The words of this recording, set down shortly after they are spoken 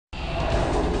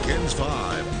KENS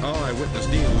 5 Eyewitness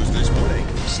News this morning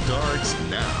starts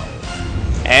now.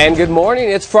 And good morning.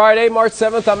 It's Friday, March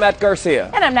 7th. I'm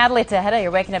Garcia. And I'm Natalie. Tejeda.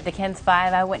 You're waking up to KENS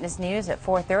 5 Eyewitness News at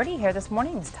 4:30. Here this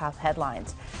morning's top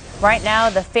headlines. Right now,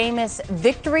 the famous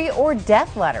victory or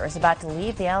death letter is about to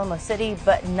leave the Alamo City,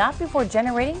 but not before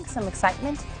generating some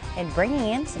excitement and bringing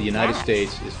in some The United cash.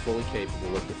 States is fully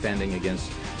capable of defending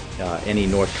against any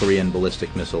North Korean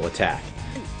ballistic missile attack.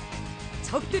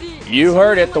 You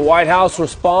heard it. The White House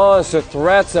responds to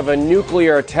threats of a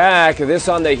nuclear attack. This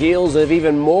on the heels of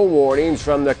even more warnings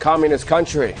from the communist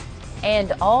country.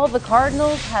 And all the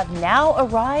cardinals have now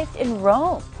arrived in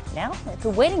Rome. Now it's a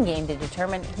waiting game to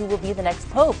determine who will be the next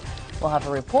pope. We'll have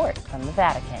a report from the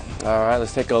Vatican. All right,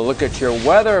 let's take a look at your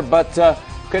weather, but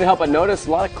couldn't help but notice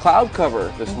a lot of cloud cover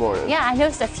this morning. Yeah, I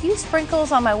noticed a few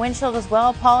sprinkles on my windshield as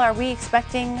well. Paul, are we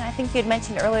expecting, I think you had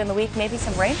mentioned earlier in the week, maybe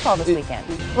some rainfall this weekend?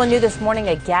 Well, new this morning,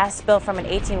 a gas spill from an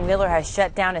 18-wheeler has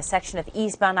shut down a section of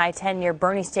eastbound I-10 near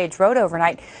Bernie Stage Road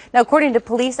overnight. Now, according to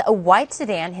police, a white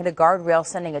sedan hit a guardrail,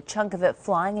 sending a chunk of it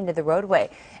flying into the roadway.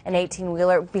 An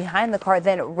 18-wheeler behind the car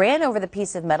then ran over the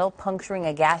piece of metal, puncturing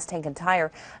a gas tank and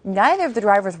tire. Neither of the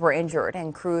drivers were injured,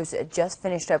 and crews just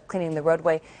finished up cleaning the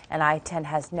roadway, and I-10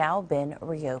 has now been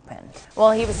reopened.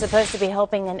 Well, he was supposed to be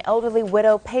helping an elderly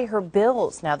widow pay her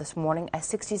bills. Now this morning, a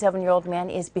 67-year-old man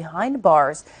is behind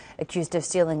bars, accused of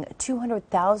stealing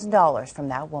 $200,000 from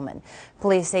that woman.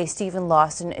 Police say Stephen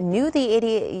Lawson knew the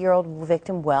 88-year-old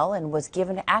victim well and was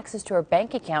given access to her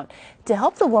bank account to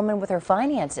help the woman with her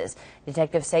finances.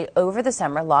 Detectives say over the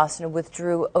summer, Lawson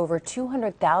withdrew over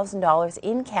 $200,000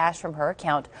 in cash from her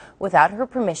account without her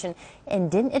permission and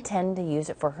didn't intend to use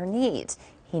it for her needs.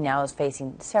 He now is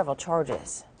facing several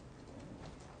charges.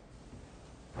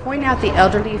 Point out the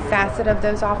elderly facet of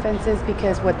those offenses,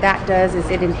 because what that does is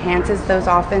it enhances those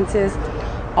offenses.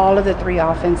 All of the three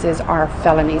offenses are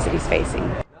felonies that he's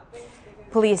facing.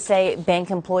 Police say bank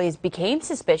employees became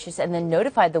suspicious and then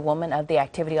notified the woman of the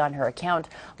activity on her account.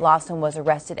 Lawson was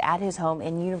arrested at his home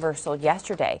in Universal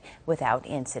yesterday without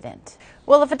incident.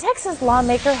 Well, if a Texas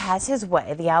lawmaker has his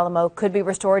way, the Alamo could be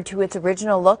restored to its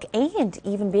original look and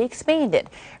even be expanded.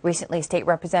 Recently, State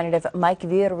Representative Mike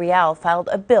Mireles filed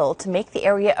a bill to make the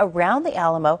area around the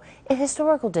Alamo a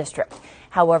historical district.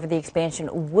 However, the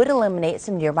expansion would eliminate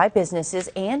some nearby businesses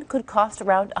and could cost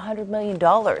around $100 million.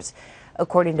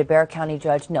 According to Bexar County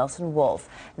Judge Nelson Wolf,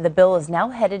 the bill is now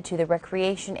headed to the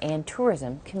Recreation and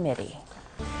Tourism Committee.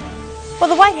 Well,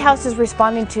 the White House is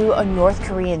responding to a North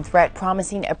Korean threat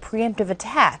promising a preemptive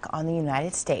attack on the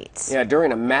United States. Yeah,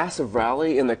 during a massive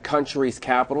rally in the country's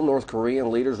capital, North Korean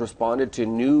leaders responded to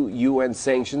new UN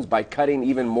sanctions by cutting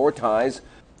even more ties.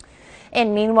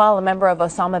 And meanwhile, a member of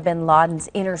Osama bin Laden's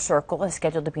inner circle is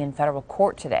scheduled to be in federal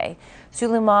court today.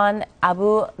 Suleiman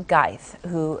Abu Ghaith,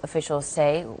 who officials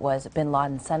say was bin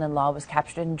Laden's son-in-law, was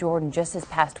captured in Jordan just this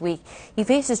past week. He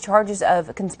faces charges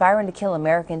of conspiring to kill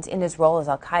Americans in his role as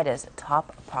al-Qaeda's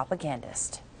top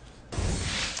propagandist.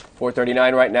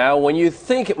 4:39 right now. When you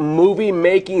think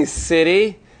movie-making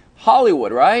city,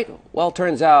 Hollywood, right? Well,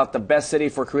 turns out the best city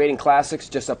for creating classics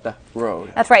just up the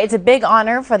road. That's right. It's a big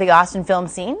honor for the Austin film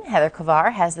scene. Heather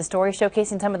Kavar has the story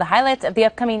showcasing some of the highlights of the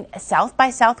upcoming South by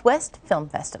Southwest Film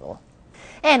Festival.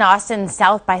 And Austin's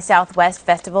South by Southwest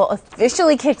Festival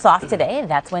officially kicks off today.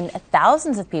 That's when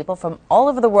thousands of people from all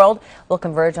over the world will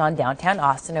converge on downtown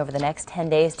Austin over the next 10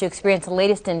 days to experience the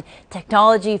latest in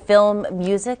technology, film,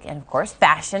 music, and of course,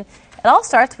 fashion. It all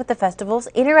starts with the festival's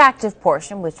interactive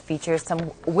portion, which features some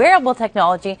wearable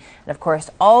technology and, of course,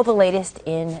 all the latest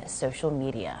in social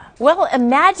media. Well,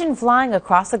 imagine flying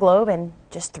across the globe in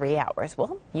just 3 hours.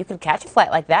 Well, you could catch a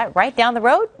flight like that right down the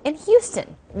road in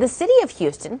Houston. The city of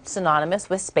Houston, synonymous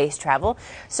with space travel,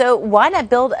 so why not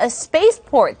build a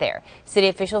spaceport there? City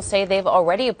officials say they've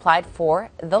already applied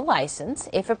for the license.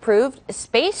 If approved, a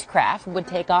spacecraft would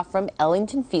take off from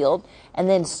Ellington Field and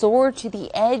then soar to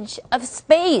the edge of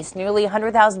space, nearly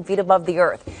 100,000 feet above the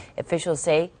Earth. Officials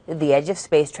say the edge of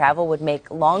space travel would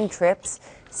make long trips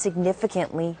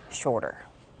significantly shorter.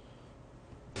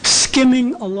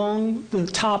 Skimming along the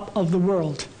top of the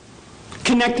world,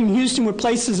 connecting Houston with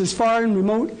places as far and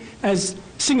remote as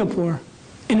Singapore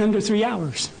in under 3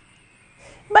 hours.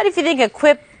 But if you think a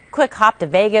quick hop to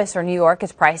Vegas or New York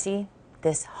is pricey,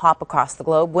 this hop across the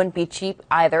globe wouldn't be cheap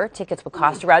either. Tickets would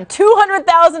cost around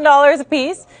 $200,000 a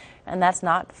piece. And that's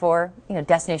not for,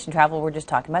 destination travel. We're just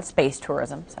talking about space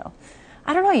tourism. So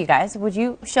I don't know, you guys. Would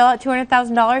you shell out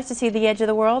 $200,000 to see the edge of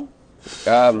the world?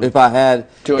 If I had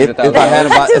 $200,000,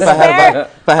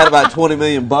 if I had about $20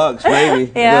 million bucks,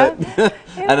 maybe. Yeah.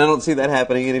 And I don't see that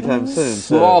happening anytime soon.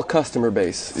 Small customer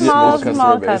base. Small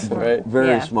customer. right?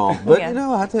 Very small. But, Yeah. you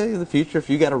know, I tell you, in the future, if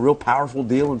you got a real powerful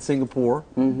deal in Singapore,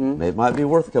 it might be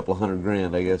worth a couple of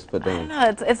 $100,000, I guess. But I don't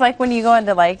know. It's like when you go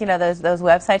into, like, you know, those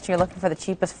websites and you're looking for the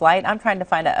cheapest flight. I'm trying to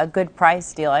find a good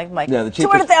price deal. I'm like, yeah, the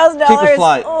cheapest $200,000.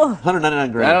 flight, Ugh.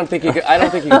 $199,000. I don't think you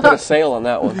could put a sale on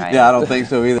that one. Right. Yeah, I don't think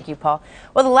so either. Thank you, Paul.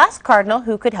 Well, the last cardinal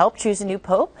who could help choose a new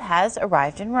pope has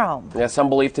arrived in Rome. Yeah, some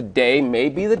believe today may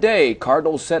be the day.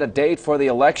 Cardinals set a date for the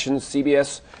election.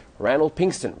 CBS Randall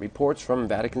Pinkston reports from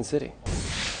Vatican City.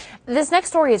 This next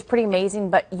story is pretty amazing,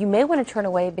 but you may want to turn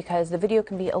away because the video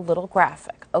can be a little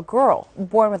graphic. A girl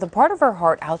born with a part of her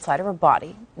heart outside of her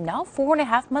body. Now,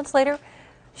 4.5 months later,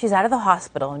 she's out of the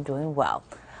hospital and doing well.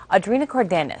 Adrena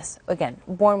Cardenas, again,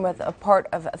 born with a part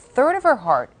of a third of her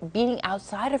heart beating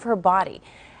outside of her body.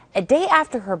 A day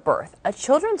after her birth, a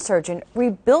children's surgeon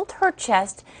rebuilt her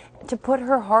chest to put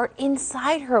her heart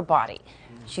inside her body.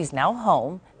 She's now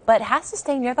home, but has to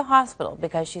stay near the hospital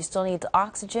because she still needs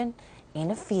oxygen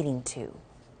and a feeding tube.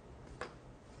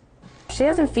 She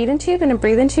has a feeding tube and a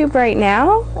breathing tube right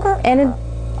now, and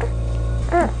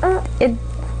it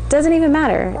doesn't even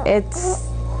matter. It's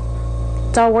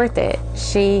all worth it.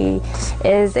 She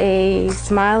is a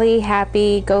smiley,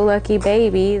 happy, go lucky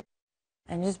baby.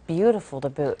 And just beautiful to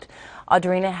boot.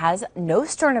 Adrena has no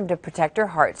sternum to protect her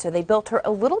heart, so they built her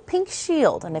a little pink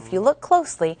shield. And if you look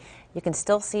closely, you can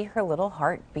still see her little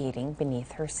heart beating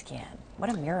beneath her skin. What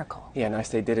a miracle. Yeah, nice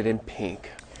they did it in pink.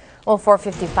 Well,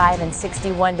 4:55 and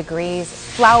 61 degrees,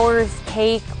 flowers,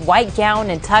 cake, white gown,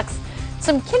 and tux.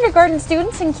 Some kindergarten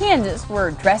students in Kansas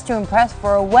were dressed to impress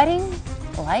for a wedding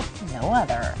like no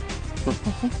other.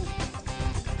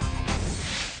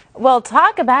 Well,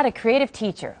 talk about a creative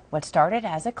teacher. What started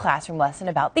as a classroom lesson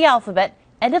about the alphabet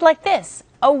ended like this.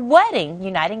 A wedding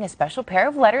uniting a special pair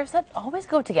of letters that always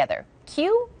go together.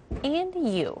 Q and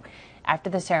U.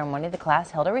 After the ceremony, the class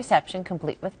held a reception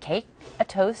complete with cake, a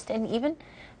toast, and even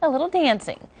a little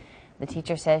dancing. The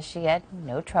teacher says she had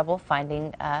no trouble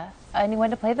finding anyone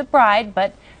to play the bride,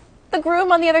 but the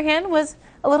groom, on the other hand, was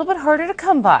a little bit harder to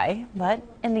come by. But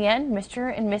in the end,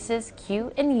 Mr. and Mrs.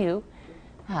 Q and U,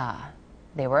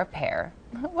 they were a pair.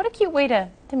 What a cute way to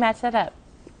match that up.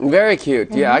 Very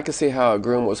cute. Yeah, I could see how a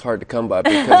groom was hard to come by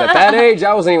because at that age,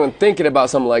 I wasn't even thinking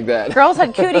about something like that. Girls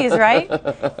had cooties, right?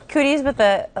 Cooties with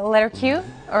the letter Q,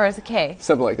 or is it K?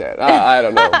 Something like that. I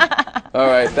don't know. All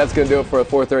right, that's going to do it for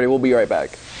 4:30. We'll be right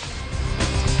back.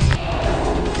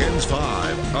 Ken's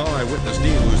 5 Eyewitness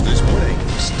News this morning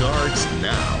starts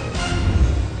now.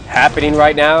 Happening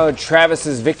right now,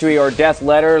 Travis's victory or death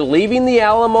letter leaving the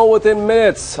Alamo within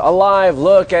minutes. A live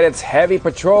look at its heavy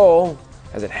patrol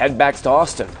as it head back to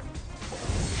Austin.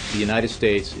 The United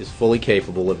States is fully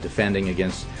capable of defending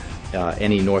against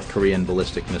any North Korean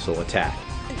ballistic missile attack.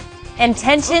 And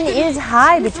tension is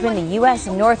high between the U.S.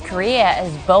 and North Korea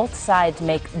as both sides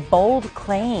make bold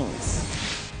claims.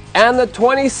 And the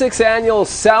 26th annual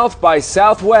South by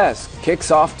Southwest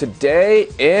kicks off today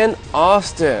in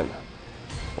Austin.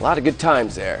 A lot of good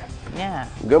times there. Yeah.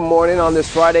 Good morning on this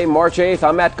Friday, March 8th.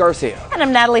 I'm Matt Garcia. And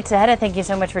I'm Natalie Tejeda. Thank you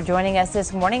so much for joining us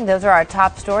this morning. Those are our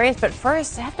top stories. But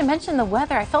first, I have to mention the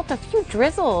weather. I felt a few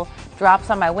drizzle drops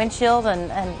on my windshield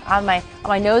and on my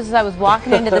nose as I was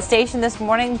walking into the station this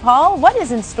morning. Paul, what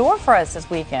is in store for us this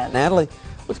weekend? Natalie,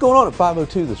 what's going on at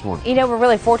 5:02 this morning? You know, we're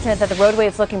really fortunate that the roadway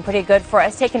is looking pretty good for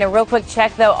us. Taking a real quick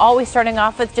check, though, always starting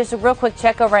off with just a real quick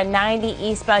check over at 90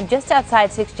 eastbound, just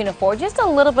outside 1604. Just a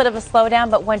little bit of a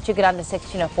slowdown, but once you get onto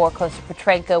 1604, close to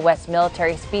Petrenko, West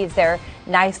Military, speeds there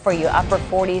nice for you. Upper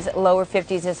 40s, lower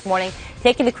 50s this morning.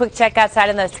 Taking a quick check outside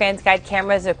in those TransGuide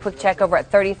cameras, a quick check over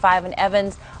at 35 in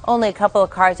Evans. Only a couple of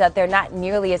cars out there, not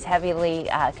nearly as heavily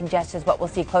congested as what we'll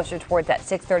see closer towards that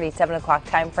 6:30, 7 o'clock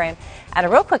time frame. And a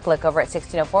real quick look over at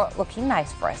 1604, looking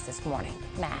nice for us this morning.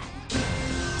 Matt.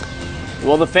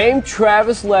 Well, the famed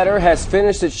Travis letter has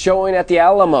finished its showing at the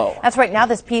Alamo. That's right. Now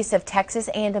this piece of Texas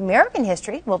and American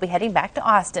history will be heading back to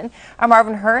Austin. Our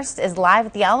Marvin Hurst is live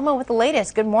at the Alamo with the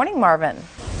latest. Good morning, Marvin.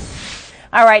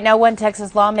 All right, now one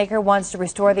Texas lawmaker wants to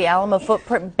restore the Alamo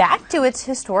footprint back to its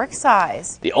historic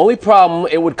size. The only problem,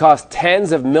 it would cost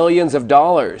tens of millions of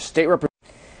dollars. State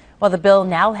Well, the bill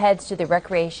now heads to the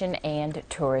Recreation and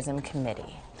Tourism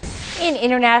Committee. In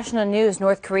international news,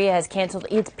 North Korea has canceled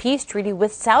its peace treaty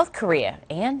with South Korea,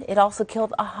 and it also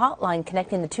killed a hotline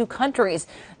connecting the two countries.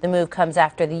 The move comes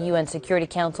after the UN Security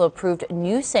Council approved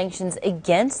new sanctions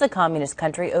against the communist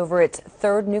country over its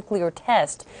third nuclear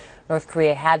test. North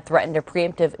Korea had threatened a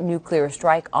preemptive nuclear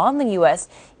strike on the U.S.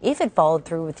 if it followed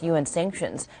through with UN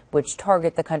sanctions, which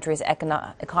target the country's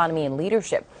economy and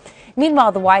leadership.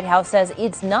 Meanwhile, the White House says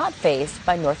it's not faced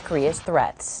by North Korea's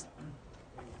threats.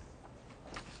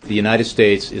 The United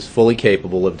States is fully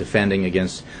capable of defending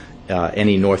against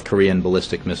any North Korean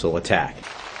ballistic missile attack.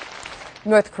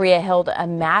 North Korea held a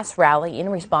mass rally in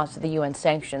response to the UN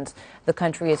sanctions. The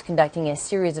country is conducting a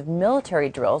series of military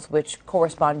drills which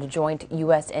correspond to joint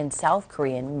U.S. and South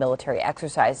Korean military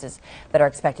exercises that are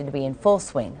expected to be in full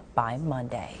swing by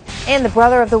Monday. And the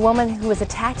brother of the woman who was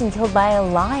attacked and killed by a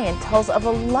lion tells of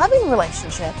a loving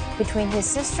relationship between his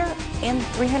sister and the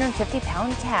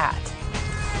 350-pound cat.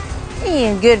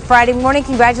 And good Friday morning.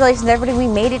 Congratulations, everybody. We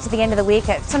made it to the end of the week.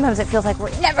 Sometimes it feels like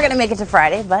we're never going to make it to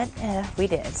Friday, but we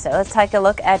did. So let's take a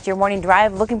look at your morning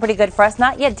drive. Looking pretty good for us.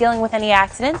 Not yet dealing with any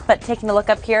accidents, but taking a look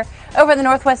up here over the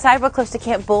northwest side. We're close to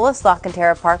Camp Bullis, La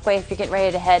Cantera Parkway. If you're getting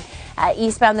ready to head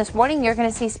eastbound this morning, you're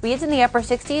going to see speeds in the upper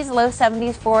 60s, low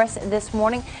 70s for us this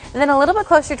morning. And then a little bit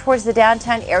closer towards the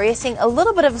downtown area, seeing a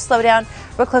little bit of a slowdown.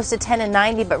 We're close to 10 and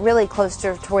 90, but really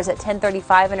closer towards that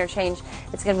 1035 interchange.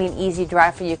 It's going to be an easy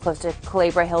drive for you close to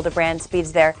Culebra, Hildebrand.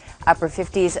 Speeds there, upper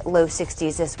 50s, low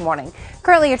 60s this morning.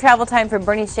 Currently, your travel time from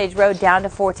Bernie Stage Road down to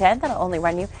 410. That'll only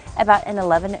run you about an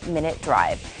 11-minute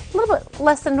drive. A little bit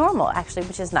less than normal, actually,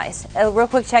 which is nice. A real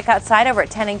quick check outside over at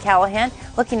 10 in Callahan.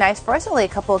 Looking nice for us. Only a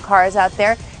couple of cars out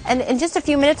there. And in just a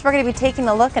few minutes, we're going to be taking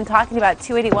a look and talking about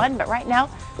 281. But right now,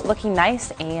 looking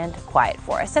nice and quiet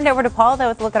for us. Send over to Paul, though,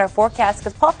 with a look at our forecast.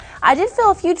 Because, Paul, I did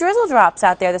feel a few drizzle drops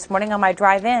out there this morning on my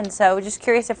drive in. So just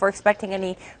curious if we're expecting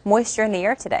any moisture in the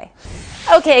air today.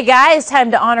 Okay, guys,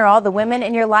 time to honor all the women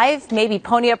in your life. Maybe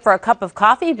pony up for a cup of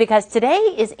coffee because today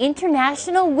is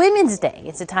International Women's Day.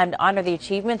 It's a time to honor the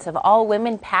achievements of all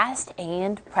women, past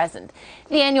and present.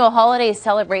 The annual holiday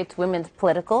celebrates women's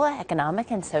political, economic,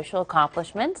 and social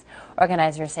accomplishments.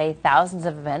 Organizers say thousands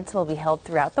of events will be held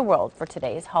throughout the world for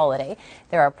today's holiday.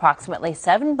 There are approximately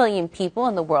 7 billion people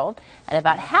in the world, and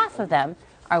about half of them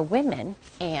are women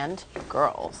and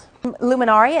girls.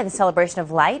 Luminaria, the celebration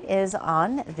of light, is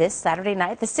on this Saturday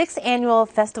night. The 6th annual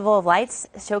Festival of Lights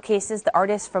showcases the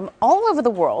artists from all over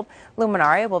the world.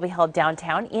 Luminaria will be held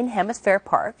downtown in Hemisphere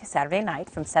Park Saturday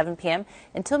night from 7 p.m.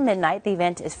 until midnight. The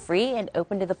event is free and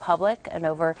open to the public, and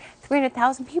over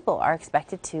 300,000 people are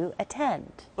expected to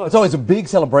attend. Well, it's always a big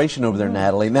celebration over there,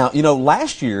 Natalie. Now, you know,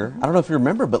 last year, I don't know if you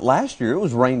remember, but last year it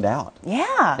was rained out.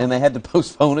 Yeah. And they had to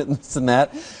postpone it and this and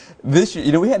that. This year,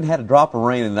 you know, we hadn't had a drop of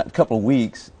rain in a couple of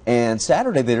weeks, and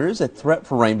Saturday there is a threat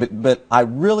for rain, but I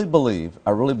really believe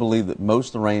that most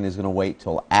of the rain is going to wait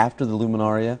till after the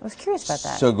Luminaria. I was curious about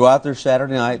that. So go out there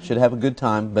Saturday night, should have a good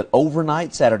time, but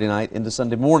overnight Saturday night into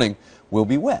Sunday morning will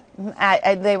be wet.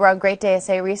 They were on Great Day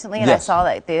SA recently, and Yes. I saw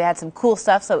that they had some cool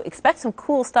stuff, so expect some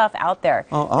cool stuff out there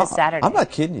this Saturday. I'm not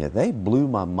kidding you. They blew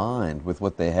my mind with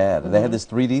what they had. They had this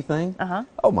 3D thing.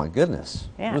 Oh, my goodness.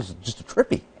 Yeah. It was just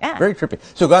trippy. Yeah. Very trippy.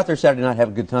 So go out there Saturday night, have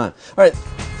a good time. All right.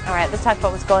 All right, let's talk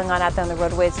about what's going on out there on the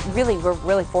roadways. Really, we're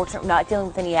really fortunate we're not dealing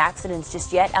with any accidents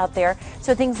just yet out there.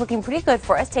 So things looking pretty good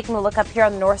for us. Taking a look up here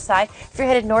on the north side. If you're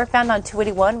headed northbound on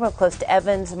 281, we're close to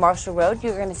Evans Marshall Road.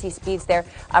 You're going to see speeds there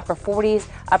upper 40s,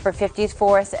 upper 50s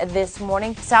for us this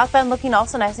morning. Southbound looking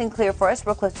also nice and clear for us.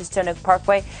 We're close to Stone Oak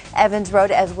Parkway, Evans Road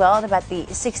as well, at about the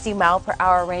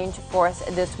 60-mile-per-hour range for us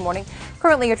this morning.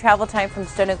 Currently, your travel time from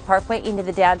Stone Oak Parkway into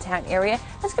the downtown area,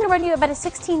 that's going to run you about a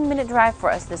 16-minute drive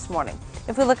for us this morning.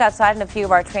 If we look outside in a few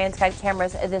of our TransGuide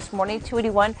cameras this morning,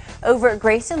 281 over at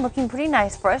Grayson looking pretty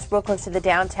nice for us, real close to the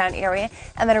downtown area.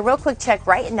 And then a real quick check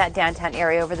right in that downtown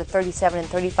area over the 37 and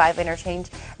 35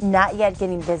 interchange, not yet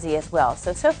getting busy as well.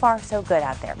 So far, so good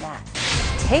out there, Matt.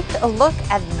 Take a look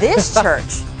at this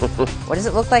church. What does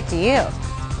it look like to you?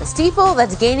 The steeple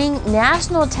that's gaining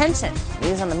national attention.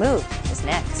 News on the Move is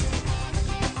next.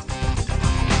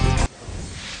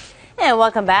 And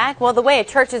welcome back. Well, the way a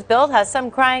church is built has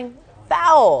some crying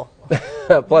foul.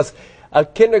 Plus,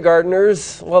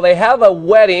 kindergartners, well, they have a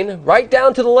wedding right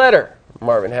down to the letter.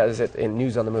 Marvin has it in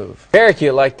News on the Move. Very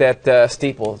cute, like that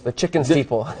steeple, the chicken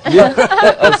steeple.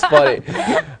 That's funny.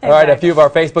 All right, a few of our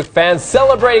Facebook fans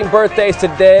celebrating birthdays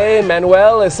today.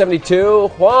 Manuel is 72.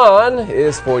 Juan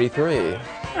is 43. All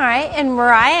right, and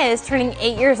Mariah is turning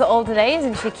 8 years old today.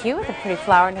 Isn't she cute with a pretty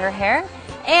flower in her hair?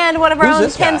 And one of our own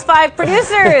Ken's 5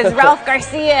 producers, Ralph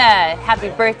Garcia. Happy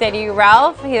birthday to you,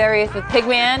 Ralph. There he is with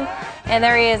Pigman. And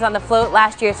there he is on the float,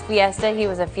 last year's Fiesta. He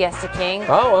was a Fiesta King.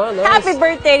 Oh, well, nice. Happy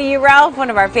birthday to you, Ralph, one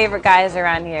of our favorite guys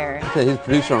around here. He's a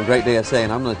producer on Great Day SA,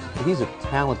 and he's a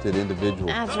talented individual.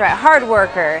 That's right, hard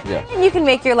worker. Yeah. And you can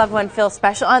make your loved one feel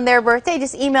special on their birthday.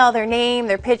 Just email their name,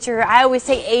 their picture. I always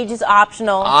say age is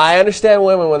optional. I understand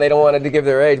women when they don't want to give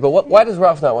their age, but why does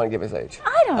Ralph not want to give his age?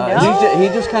 I don't know. He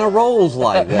just kind of rolls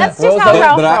like that. That's just how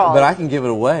Ralph rolls. But I can give it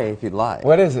away if you'd like.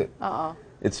 What is it? Uh-oh.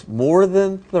 It's more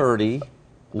than 30.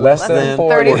 Less than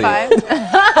 40. 35.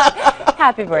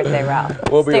 Happy birthday, Ralph.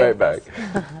 We'll be Stay right with back.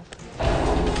 us.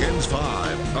 Ken's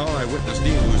 5 Eyewitness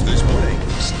News this morning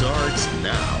starts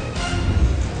now.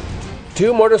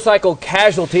 2 motorcycle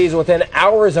casualties within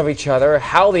hours of each other.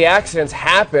 How the accidents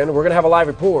happened, we're going to have a live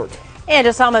report. And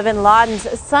Osama bin Laden's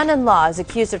son-in-law is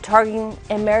accused of targeting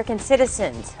American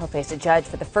citizens. He'll face a judge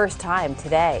for the first time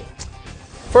today.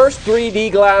 First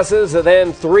 3D glasses, and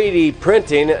then 3D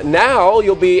printing. Now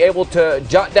you'll be able to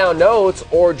jot down notes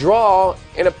or draw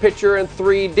in a picture in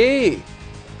 3D.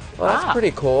 Well, that's Wow.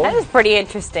 pretty cool. That is pretty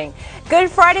interesting. Good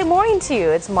Friday morning to you.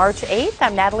 It's March 8th.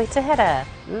 I'm Natalie Tejeda.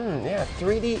 Yeah,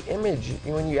 3D image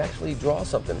when you actually draw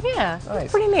something. Yeah, Nice.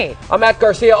 that's pretty neat. I'm at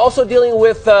Garcia, also dealing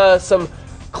with some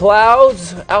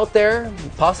clouds out there,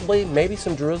 possibly, maybe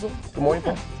some drizzle. Good morning,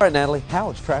 Paul. All right, Natalie, how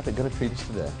is traffic going to treat us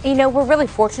today? You know, we're really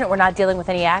fortunate we're not dealing with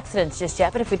any accidents just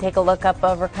yet, but if we take a look up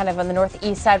over kind of on the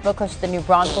northeast side, real close to the New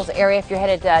Braunfels area, if you're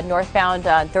headed northbound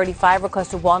on 35, real close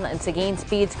to Walnut and Seguin,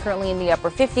 speeds currently in the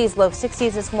upper 50s, low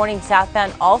 60s this morning.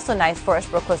 Southbound, also nice for us,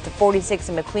 real close to 46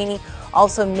 in McQueenie.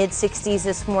 Also mid-60s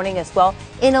this morning as well.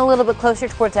 In a little bit closer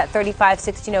towards that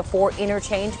 35-1604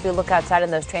 interchange. If you look outside on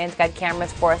those TransGuide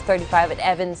cameras for us, 35 at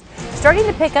Evans. Starting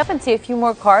to pick up and see a few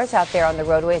more cars out there on the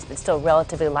roadways, but still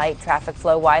relatively light traffic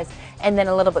flow-wise. And then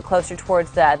a little bit closer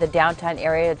towards the downtown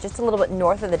area, just a little bit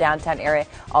north of the downtown area,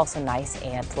 also nice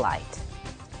and light.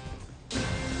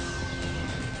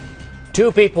 2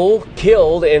 people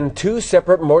killed in 2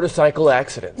 separate motorcycle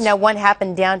accidents. Now, one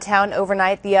happened downtown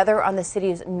overnight, the other on the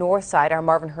city's north side. Our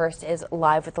Marvin Hurst is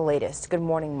live with the latest. Good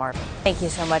morning, Marvin. Thank you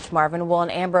so much, Marvin. Well, an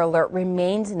Amber Alert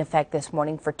remains in effect this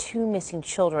morning for 2 missing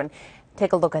children.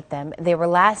 Take a look at them. They were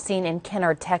last seen in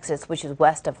Kennard, Texas, which is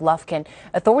west of Lufkin.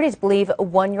 Authorities believe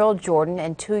 1-year-old Jordan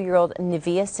and 2-year-old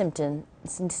Nevia Simpson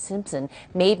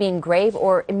may be in grave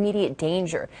or immediate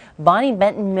danger. Bonnie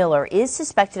Benton Miller is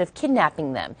suspected of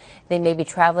kidnapping them. They may be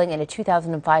traveling in a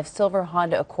 2005 silver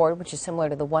Honda Accord, which is similar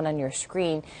to the one on your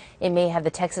screen. It may have the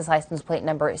Texas license plate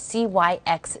number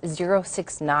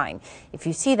CYX069. If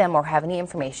you see them or have any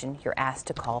information, you're asked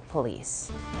to call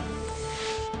police.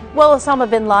 Well, Osama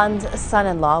bin Laden's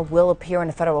son-in-law will appear in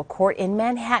a federal court in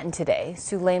Manhattan today.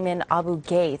 Suleiman Abu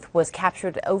Ghaith was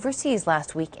captured overseas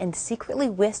last week and secretly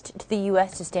whisked to the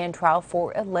U.S. to stand trial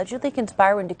for allegedly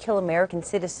conspiring to kill American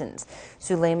citizens.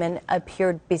 Suleiman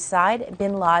appeared beside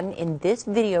bin Laden in this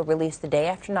video released the day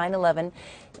after 9/11,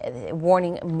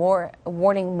 warning more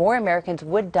Americans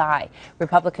would die.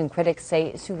 Republican critics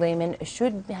say Suleiman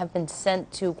should have been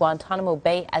sent to Guantanamo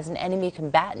Bay as an enemy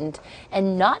combatant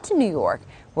and not to New York,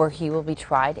 where he will be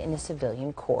tried in a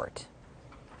civilian court.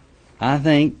 I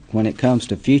think when it comes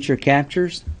to future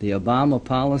captures, the Obama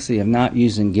policy of not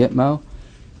using Gitmo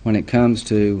when it comes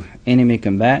to enemy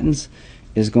combatants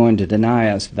is going to deny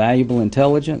us valuable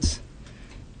intelligence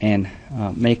and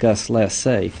make us less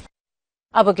safe.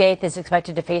 Abu Ghaith is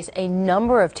expected to face a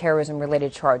number of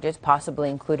terrorism-related charges, possibly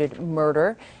included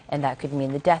murder, and that could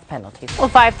mean the death penalty. Well,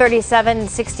 5:37,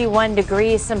 61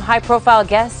 degrees. Some high-profile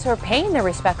guests are paying their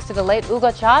respects to the late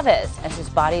Hugo Chavez as his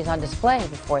body is on display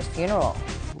before his funeral.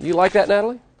 You like that,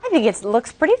 Natalie? I think it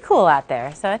looks pretty cool out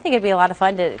there, so I think it'd be a lot of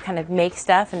fun to kind of make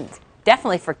stuff, and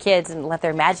definitely for kids, and let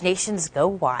their imaginations go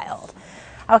wild.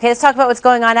 Okay, let's talk about what's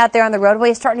going on out there on the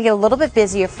roadway. It's starting to get a little bit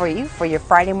busier for you for your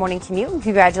Friday morning commute. And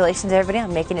congratulations, everybody,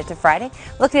 on making it to Friday.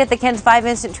 Looking at the Ken's 5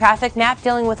 instant traffic map,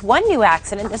 dealing with one new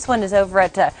accident. This one is over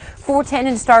at 410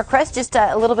 in Starcrest, just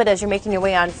a little bit as you're making your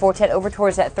way on 410 over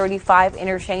towards that 35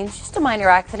 interchange. Just a minor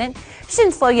accident.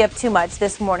 Shouldn't slow you up too much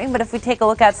this morning, but if we take a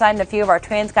look outside in a few of our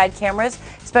TransGuide cameras,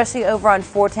 especially over on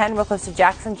 410, real close to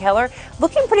Jackson Keller,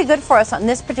 looking pretty good for us on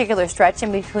this particular stretch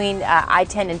in between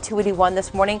I-10 and 281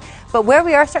 this morning. But where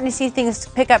we are starting to see things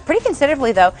pick up pretty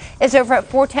considerably, though, is over at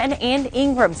 410 and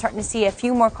Ingram. Starting to see a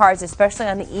few more cars, especially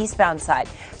on the eastbound side.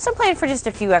 So plan for just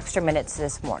a few extra minutes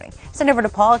this morning. Send over to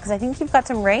Paula because I think you've got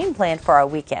some rain planned for our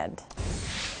weekend.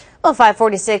 Well,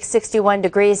 546, 61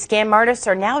 degrees. Scam artists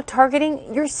are now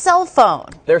targeting your cell phone.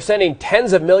 They're sending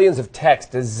tens of millions of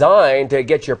texts designed to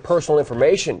get your personal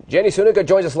information. Jenny Sunica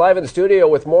joins us live in the studio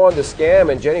with more on the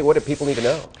scam. And Jenny, what do people need to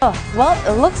know? Oh, well,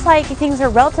 it looks like things are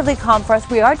relatively calm for us.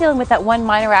 We are dealing with that one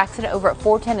minor accident over at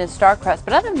 410 in Starcrest.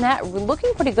 But other than that, we're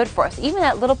looking pretty good for us. Even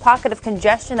that little pocket of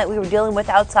congestion that we were dealing with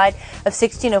outside of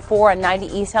 1604 and 90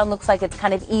 eastbound looks like it's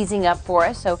kind of easing up for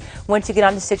us. So once you get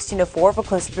onto 1604, we're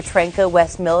close to Petrenko,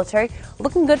 West Military. military,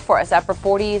 looking good for us, upper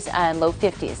 40s and low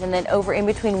 50s. And then over in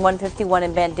between 151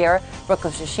 and Bandera, real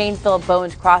close to Shanefield,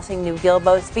 Bones Crossing, New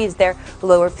Gilboa, speeds there,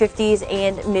 lower 50s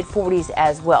and mid 40s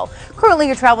as well. Currently,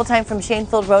 your travel time from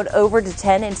Shanefield Road over to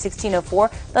 10 and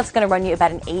 1604, that's going to run you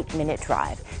about an 8-minute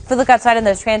drive. If we look outside on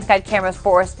those TransGuide cameras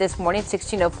for us this morning,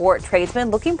 1604 Tradesman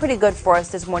looking pretty good for us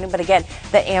this morning. But again,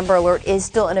 the Amber Alert is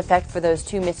still in effect for those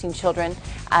 2 missing children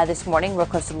this morning, real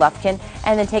close to Lufkin.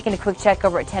 And then taking a quick check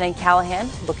over at 10 and Callahan,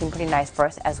 looking pretty nice for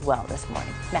us as well this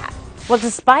morning. Matt. Well,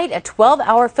 despite a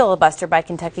 12-hour filibuster by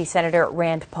Kentucky Senator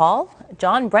Rand Paul,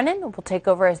 John Brennan will take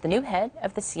over as the new head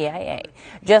of the CIA.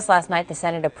 Just last night, the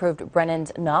Senate approved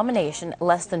Brennan's nomination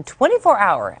less than 24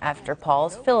 hours after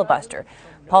Paul's filibuster.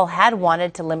 Paul had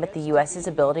wanted to limit the U.S.'s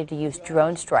ability to use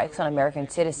drone strikes on American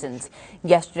citizens.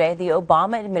 Yesterday, the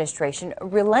Obama administration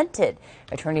relented.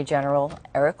 Attorney General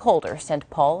Eric Holder sent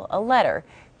Paul a letter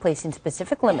placing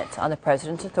specific limits on the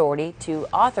president's authority to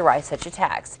authorize such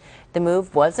attacks. The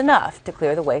move was enough to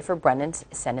clear the way for Brennan's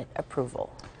Senate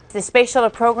approval. The space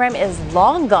shuttle program is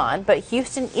long gone, but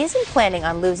Houston isn't planning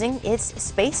on losing its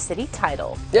Space City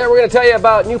title. Yeah, we're going to tell you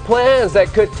about new plans that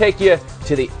could take you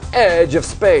to the edge of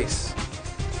space.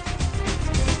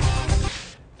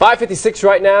 5:56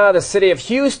 right now. The city of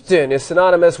Houston is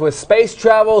synonymous with space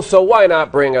travel, so why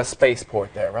not bring a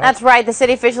spaceport there, right? That's right. The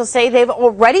city officials say they've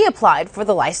already applied for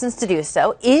the license to do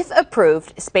so. If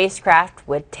approved, spacecraft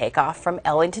would take off from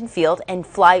Ellington Field and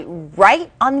fly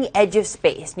right on the edge of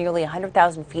space, nearly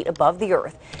 100,000 feet above the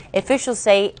Earth. Officials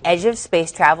say edge of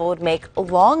space travel would make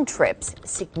long trips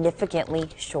significantly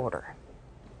shorter.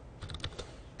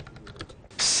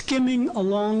 Skimming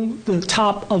along the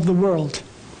top of the world,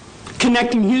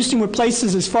 connecting Houston with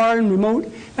places as far and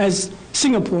remote as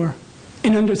Singapore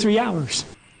in under 3 hours.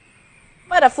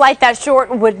 But a flight that short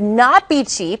would not be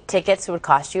cheap. Tickets would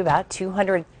cost you about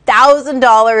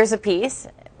 $200,000 a piece.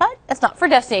 But that's not for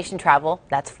destination travel.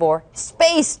 That's for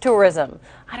space tourism.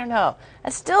 I don't know.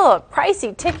 That's still a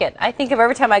pricey ticket. I think of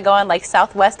every time I go on like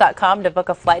southwest.com to book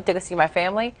a flight to go see my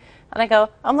family. And I go,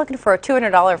 I'm looking for a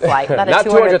 $200 flight, not a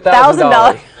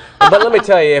 $200,000. But let me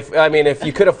tell you, if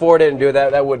you could afford it and do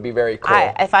that, that would be very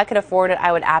cool. If I could afford it,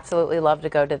 I would absolutely love to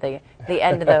go to the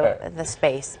end of the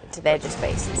space, to the edge of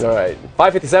space. All right,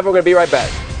 5:57. We're going to be right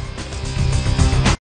back.